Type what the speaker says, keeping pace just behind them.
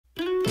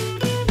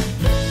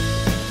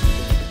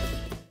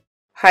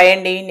Hi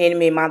అండి, నేను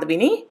మీ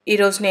మాధవిని.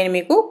 ఈరోజు నేను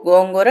మీకు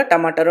గోంగూర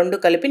టమాటా రెండు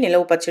కలిపి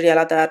నిలవ పచ్చడి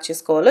ఎలా తయారు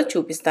చేసుకోవాలో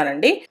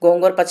చూపిస్తానండి.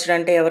 గోంగూర పచ్చడి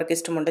అంటే ఎవరికి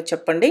ఇష్టం ఉంటుందో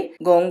చెప్పండి.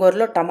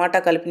 గోంగూరలో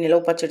టమాటా కలిపి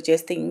నిలవ పచ్చడి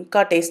చేస్తే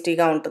ఇంకా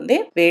టేస్టీగా ఉంటుంది.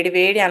 వేడి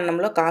వేడి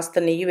అన్నంలో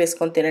కాస్త నెయ్యి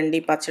వేసుకొని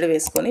తినండి. పచ్చడి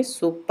వేసుకొని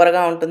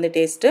సూపర్గా ఉంటుంది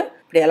టేస్ట్.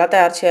 ఇప్పుడు ఎలా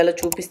తయారు చేయాలో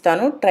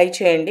చూపిస్తాను, ట్రై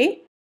చేయండి.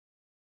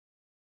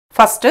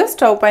 ఫస్ట్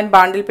స్టవ్ పైన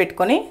బాండిల్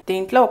పెట్టుకొని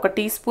దీంట్లో 1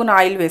 టీ స్పూన్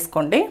ఆయిల్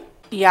వేసుకోండి.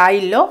 ఈ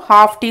ఆయిల్లో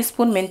 1/2 టీ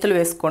స్పూన్ మెంతులు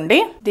వేసుకోండి.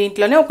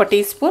 దీంట్లోనే 1 టీ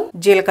స్పూన్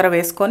జీలకర్ర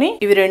వేసుకొని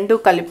ఇవి రెండు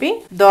కలిపి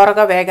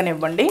దోరగా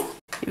వేగనివ్వండి.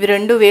 ఇవి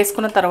రెండు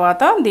వేసుకున్న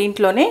తర్వాత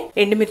దీంట్లోనే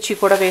ఎండుమిర్చి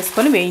కూడా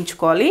వేసుకొని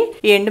వేయించుకోవాలి.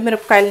 ఈ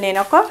ఎండుమిరపకాయలు నేను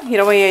ఒక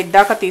 25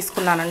 దాకా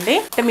తీసుకున్నానండి.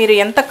 అంటే మీరు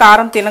ఎంత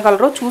కారం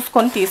తినగలరో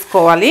చూసుకొని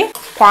తీసుకోవాలి.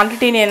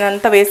 క్వాంటిటీ నేను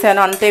ఎంత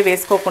వేసానో అంతే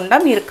వేసుకోకుండా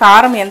మీరు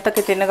కారం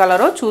ఎంతకి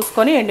తినగలరో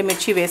చూసుకొని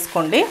ఎండుమిర్చి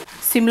వేసుకోండి.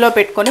 సిమ్లో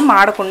పెట్టుకొని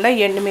మాడకుండా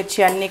ఎండుమిర్చి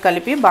అన్నీ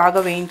కలిపి బాగా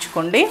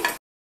వేయించుకోండి.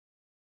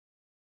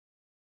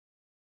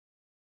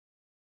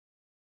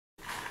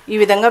 ఈ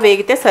విధంగా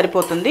వేగితే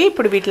సరిపోతుంది.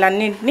 ఇప్పుడు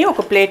వీటిలన్నింటినీ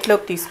ఒక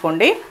ప్లేట్లోకి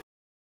తీసుకోండి.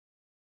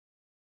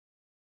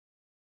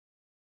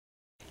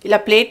 ఇలా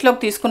ప్లేట్లోకి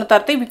తీసుకున్న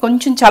తర్వాత ఇవి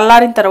కొంచెం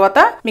చల్లారిన తర్వాత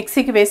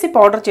మిక్సీకి వేసి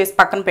పౌడర్ చేసి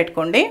పక్కన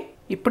పెట్టుకోండి.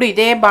 ఇప్పుడు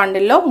ఇదే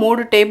బాండిల్లో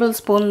 3 టేబుల్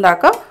స్పూన్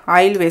దాకా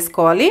ఆయిల్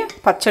వేసుకోవాలి.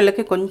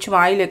 పచ్చళ్ళకి కొంచెం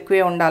ఆయిల్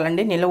ఎక్కువే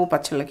ఉండాలండి, నిలవ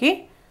పచ్చళ్ళకి.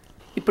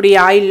 ఇప్పుడు ఈ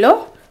ఆయిల్లో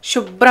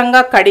శుభ్రంగా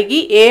కడిగి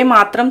ఏ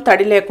మాత్రం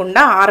తడి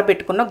లేకుండా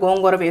ఆరబెట్టుకున్న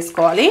గోంగూర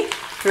వేసుకోవాలి.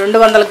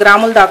 200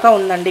 గ్రాముల దాకా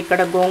ఉందండి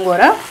ఇక్కడ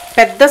గోంగూర.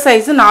 పెద్ద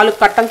సైజు 4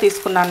 కట్టలు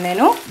తీసుకున్నాను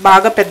నేను.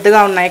 బాగా పెద్దగా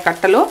ఉన్నాయి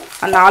కట్టలు.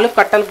 ఆ 4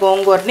 కట్టల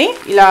గోంగూరని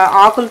ఇలా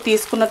ఆకులు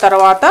తీసుకున్న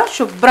తర్వాత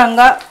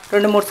శుభ్రంగా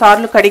 2-3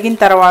 సార్లు కడిగిన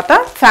తర్వాత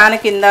ఫ్యాన్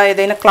కింద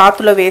ఏదైనా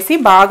క్లాత్లో వేసి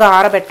బాగా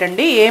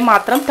ఆరబెట్టండి. ఏ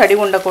మాత్రం తడి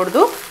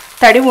ఉండకూడదు.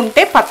 తడి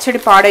ఉంటే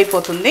పచ్చడి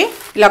పాడైపోతుంది.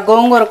 ఇలా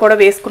గోంగూర కూడా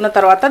వేసుకున్న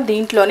తర్వాత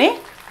దీంట్లోనే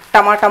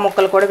టమాటా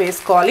ముక్కలు కూడా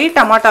వేసుకోవాలి.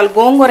 టమాటాలు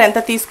గోంగూర ఎంత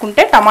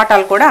తీసుకుంటే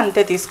టమాటాలు కూడా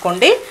అంతే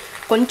తీసుకోండి.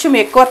 కొంచెం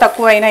ఎక్కువ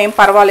తక్కువ అయినా ఏం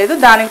పర్వాలేదు.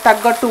 దానికి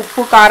తగ్గట్టు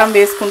ఉప్పు కారం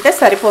వేసుకుంటే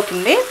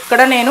సరిపోతుంది.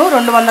 ఇక్కడ నేను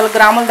 200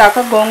 గ్రాముల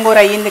దాకా గోంగూర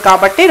అయ్యింది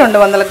కాబట్టి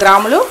 200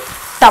 గ్రాములు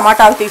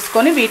టమాటాలు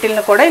తీసుకొని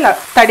వీటిని కూడా ఇలా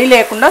తడి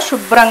లేకుండా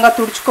శుభ్రంగా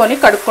తుడుచుకొని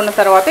కడుక్కున్న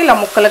తర్వాత ఇలా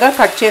ముక్కలుగా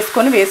కట్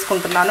చేసుకొని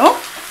వేసుకుంటున్నాను.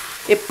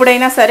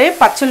 ఎప్పుడైనా సరే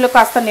పచ్చళ్ళు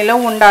కాస్త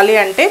నిలవ ఉండాలి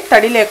అంటే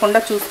తడి లేకుండా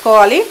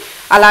చూసుకోవాలి.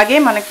 అలాగే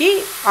మనకి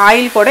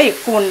ఆయిల్ కూడా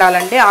ఎక్కువ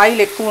ఉండాలండి.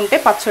 ఆయిల్ ఎక్కువ ఉంటే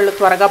పచ్చళ్ళు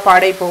త్వరగా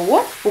పాడైపోవు.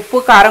 ఉప్పు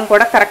కారం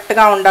కూడా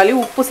కరెక్ట్గా ఉండాలి.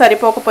 ఉప్పు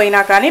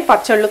సరిపోకపోయినా కానీ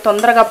పచ్చళ్ళు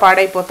తొందరగా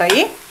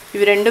పాడైపోతాయి.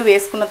 ఇవి రెండు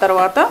వేసుకున్న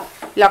తర్వాత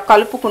ఇలా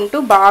కలుపుకుంటూ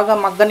బాగా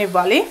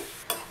మగ్గనివ్వాలి.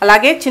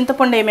 అలాగే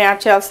చింతపండు ఏమి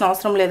యాడ్ చేయాల్సిన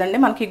అవసరం లేదండి.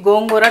 మనకి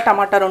గోంగూర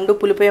టమాటా రెండు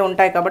పులిపే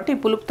ఉంటాయి కాబట్టి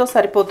ఈ పులుపుతో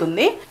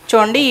సరిపోతుంది.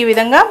 చూడండి, ఈ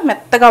విధంగా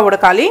మెత్తగా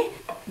ఉడకాలి.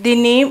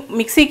 దీన్ని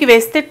మిక్సీకి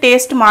వేస్తే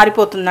టేస్ట్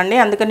మారిపోతుందండి,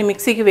 అందుకని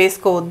మిక్సీకి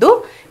వేసుకోవద్దు.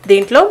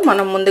 దీంట్లో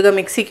మనం ముందుగా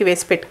మిక్సీకి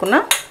వేసి పెట్టుకున్న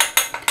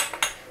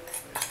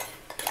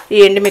ఈ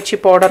ఎండుమిర్చి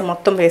పౌడర్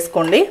మొత్తం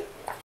వేసుకోండి.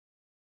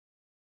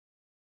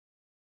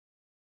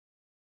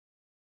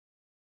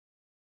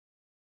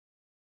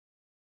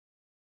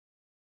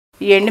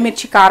 ఈ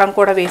ఎండుమిర్చి కారం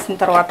కూడా వేసిన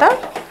తర్వాత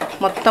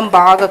మొత్తం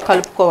బాగా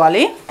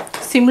కలుపుకోవాలి.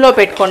 సిమ్లో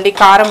పెట్టుకోండి.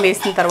 కారం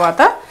వేసిన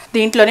తర్వాత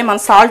దీంట్లోనే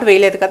మనం సాల్ట్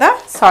వేయలేదు కదా,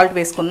 సాల్ట్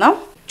వేసుకుందాం.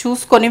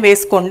 చూసుకొని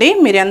వేసుకోండి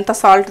మీరు ఎంత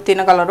సాల్ట్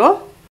తినగలరో.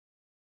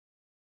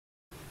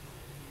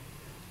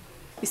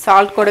 ఈ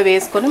సాల్ట్ కూడా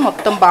వేసుకొని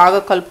మొత్తం బాగా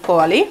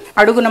కలుపుకోవాలి.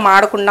 అడుగున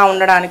మాడకుండా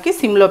ఉండడానికి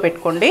సిమ్లో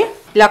పెట్టుకోండి.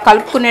 ఇలా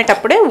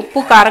కలుపుకునేటప్పుడే ఉప్పు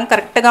కారం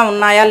కరెక్ట్గా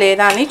ఉన్నాయా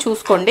లేదా అని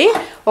చూసుకోండి.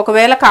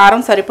 ఒకవేళ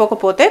కారం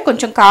సరిపోకపోతే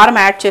కొంచెం కారం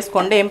యాడ్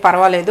చేసుకోండి, ఏం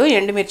పర్వాలేదు.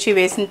 ఎండుమిర్చి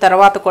వేసిన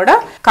తర్వాత కూడా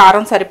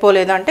కారం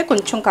సరిపోలేదు అంటే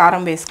కొంచెం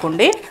కారం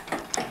వేసుకోండి.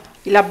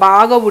 ఇలా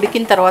బాగా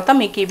ఉడికిన తర్వాత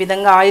మీకు ఈ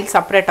విధంగా ఆయిల్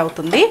సపరేట్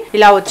అవుతుంది.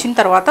 ఇలా వచ్చిన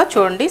తర్వాత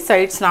చూడండి,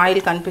 సైడ్స్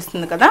ఆయిల్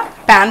కనిపిస్తుంది కదా,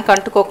 ప్యాన్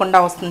కంటుకోకుండా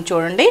వస్తుంది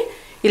చూడండి.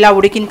 ఇలా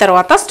ఉడికిన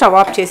తర్వాత స్టవ్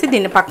ఆఫ్ చేసి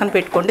దీన్ని పక్కన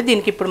పెట్టుకోండి.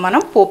 దీనికి ఇప్పుడు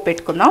మనం పోపు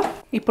పెట్టుకుందాం.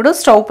 ఇప్పుడు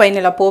స్టవ్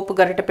పైన ఇలా పోపు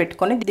గరిటె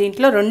పెట్టుకొని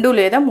దీంట్లో 2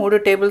 లేదా 3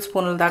 టేబుల్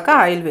స్పూన్ల దాకా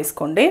ఆయిల్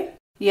వేసుకోండి.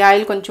 ఈ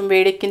ఆయిల్ కొంచెం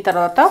వేడెక్కిన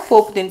తర్వాత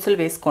పోపు దినుసులు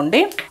వేసుకోండి.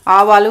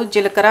 ఆవాలు,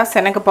 జీలకర్ర,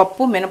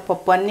 శనగపప్పు,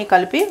 మినపప్పు అన్నీ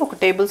కలిపి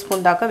 1 టేబుల్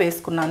స్పూన్ దాకా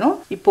వేసుకున్నాను.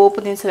 ఈ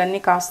పోపు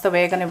దినుసులన్నీ కాస్త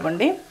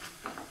వేగనివ్వండి.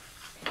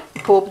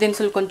 పోపు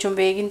దినుసులు కొంచెం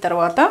వేగిన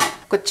తర్వాత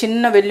ఒక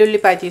చిన్న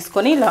వెల్లుల్లిపాయ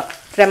తీసుకొని ఇలా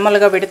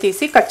రెమ్మలుగా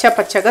విడతీసి కచ్చా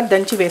పచ్చగా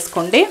దంచి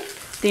వేసుకోండి.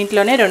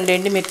 దీంట్లోనే 2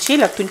 ఎండుమిర్చి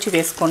ఇలా తుంచి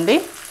వేసుకోండి.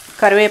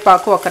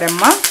 కరివేపాకు 1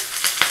 రెమ్మ.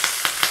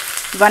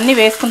 ఇవన్నీ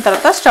వేసుకున్న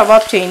తర్వాత స్టవ్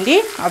ఆఫ్ చేయండి.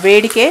 ఆ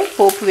వేడికే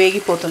పోపు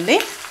వేగిపోతుంది.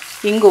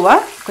 ఇంగువ,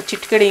 ఒక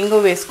చిటికెడు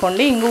ఇంగువ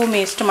వేసుకోండి. ఇంగువ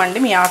మీ ఇష్టం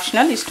అండి, మీ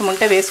ఆప్షనల్. ఇష్టం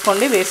ఉంటే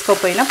వేసుకోండి,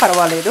 వేసుకోకపోయినా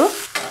పర్వాలేదు.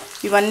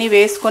 ఇవన్నీ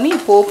వేసుకొని ఈ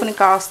పోపుని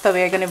కాస్త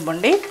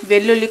వేగనివ్వండి.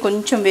 వెల్లుల్లి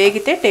కొంచెం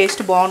వేగితే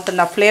టేస్ట్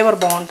బాగుంటుంది, ఆ ఫ్లేవర్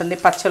బాగుంటుంది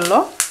పచ్చళ్ళలో.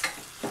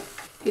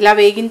 ఇలా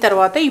వేగిన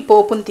తర్వాత ఈ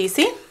పోపుని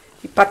తీసి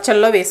ఈ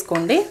పచ్చళ్ళలో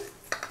వేసుకోండి.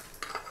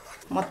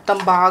 మొత్తం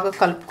బాగా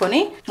కలుపుకొని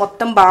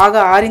మొత్తం బాగా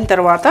ఆరిన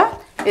తర్వాత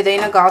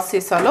ఏదైనా గాజు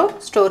సీసాలో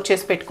స్టోర్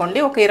చేసి పెట్టుకోండి.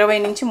 ఒక 20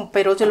 నుంచి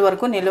 30 రోజుల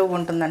వరకు నిలువ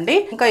ఉంటుందండి.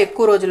 ఇంకా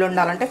ఎక్కువ రోజులు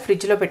ఉండాలంటే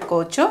ఫ్రిడ్జ్లో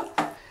పెట్టుకోవచ్చు.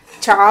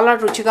 చాలా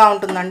రుచిగా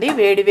ఉంటుందండి.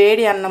 వేడి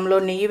వేడి అన్నంలో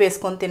నెయ్యి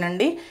వేసుకొని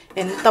తినండి,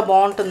 ఎంత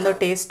బాగుంటుందో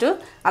టేస్ట్.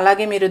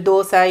 అలాగే మీరు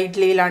దోశ,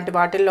 ఇడ్లీ ఇలాంటి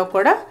వాటిల్లో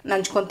కూడా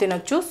నంచుకొని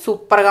తినొచ్చు.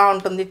 సూపర్గా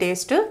ఉంటుంది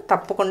టేస్ట్.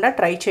 తప్పకుండా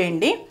ట్రై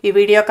చేయండి. ఈ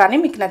వీడియో కానీ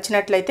మీకు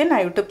నచ్చినట్లయితే నా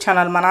యూట్యూబ్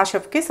ఛానల్ మనా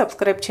షెఫ్కి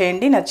సబ్స్క్రైబ్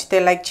చేయండి. నచ్చితే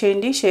లైక్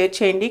చేయండి, షేర్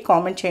చేయండి,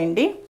 కామెంట్ చేయండి.